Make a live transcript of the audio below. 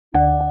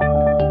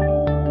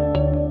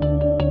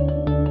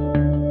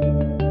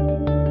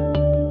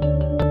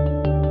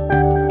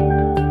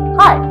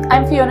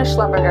Fiona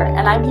Schlumberger,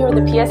 and I'm here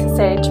with the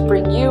PSSA to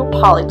bring you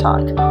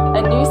Politalk,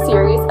 a new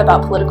series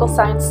about political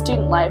science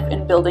student life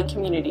and building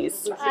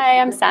communities. Hi,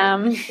 I'm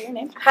Sam.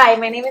 Hi,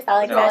 my name is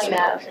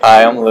Alexandra.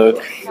 Hi, I'm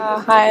Luke.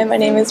 Hi, my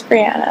name is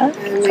Brianna.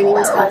 My name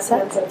is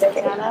Elsa.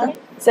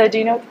 So do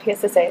you know what the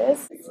PSSA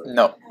is?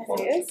 No.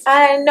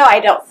 No, I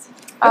don't.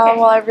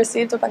 Well, I've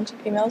received a bunch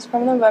of emails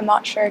from them, but I'm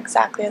not sure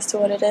exactly as to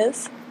what it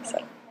is. So.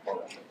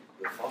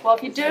 Well,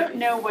 if you don't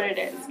know what it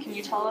is, can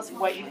you tell us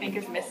what you think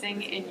is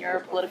missing in your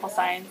political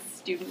science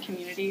student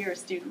community or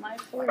student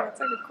life? Oh,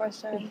 that's a good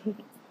question.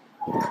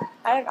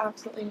 I have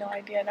absolutely no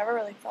idea. I never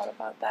really thought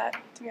about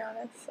that, to be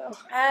honest. So.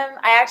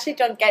 I actually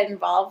don't get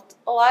involved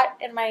a lot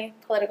in my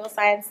political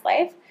science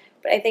life,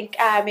 but I think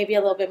maybe a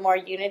little bit more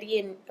unity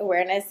and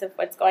awareness of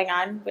what's going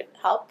on would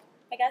help,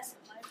 I guess.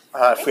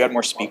 If we had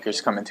more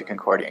speakers come into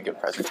Concordia and give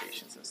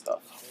presentations and stuff.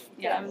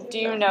 Yeah. Do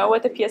you know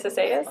what the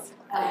PSSA is?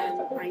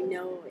 I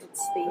know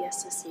it's the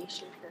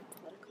Association for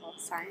Political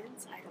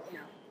Science. I don't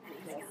know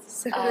anything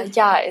else.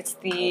 Yeah, it's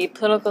the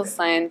Political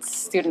Science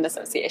Student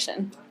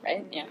Association,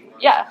 right? Yeah.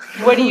 Yeah.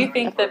 What do you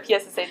think the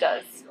PSSA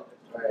does?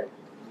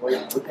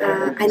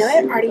 I know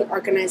it already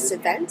organizes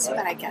events, but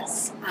I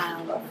guess,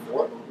 I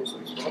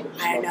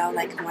don't know,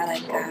 like more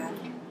like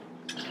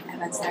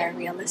events that are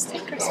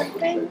realistic or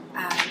something.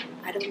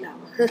 I don't know.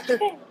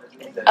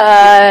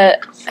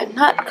 I'm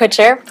not quite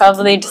sure.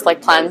 Probably just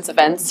like plans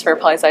events for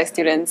poli-sci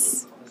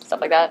students,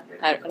 stuff like that.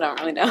 I don't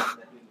really know.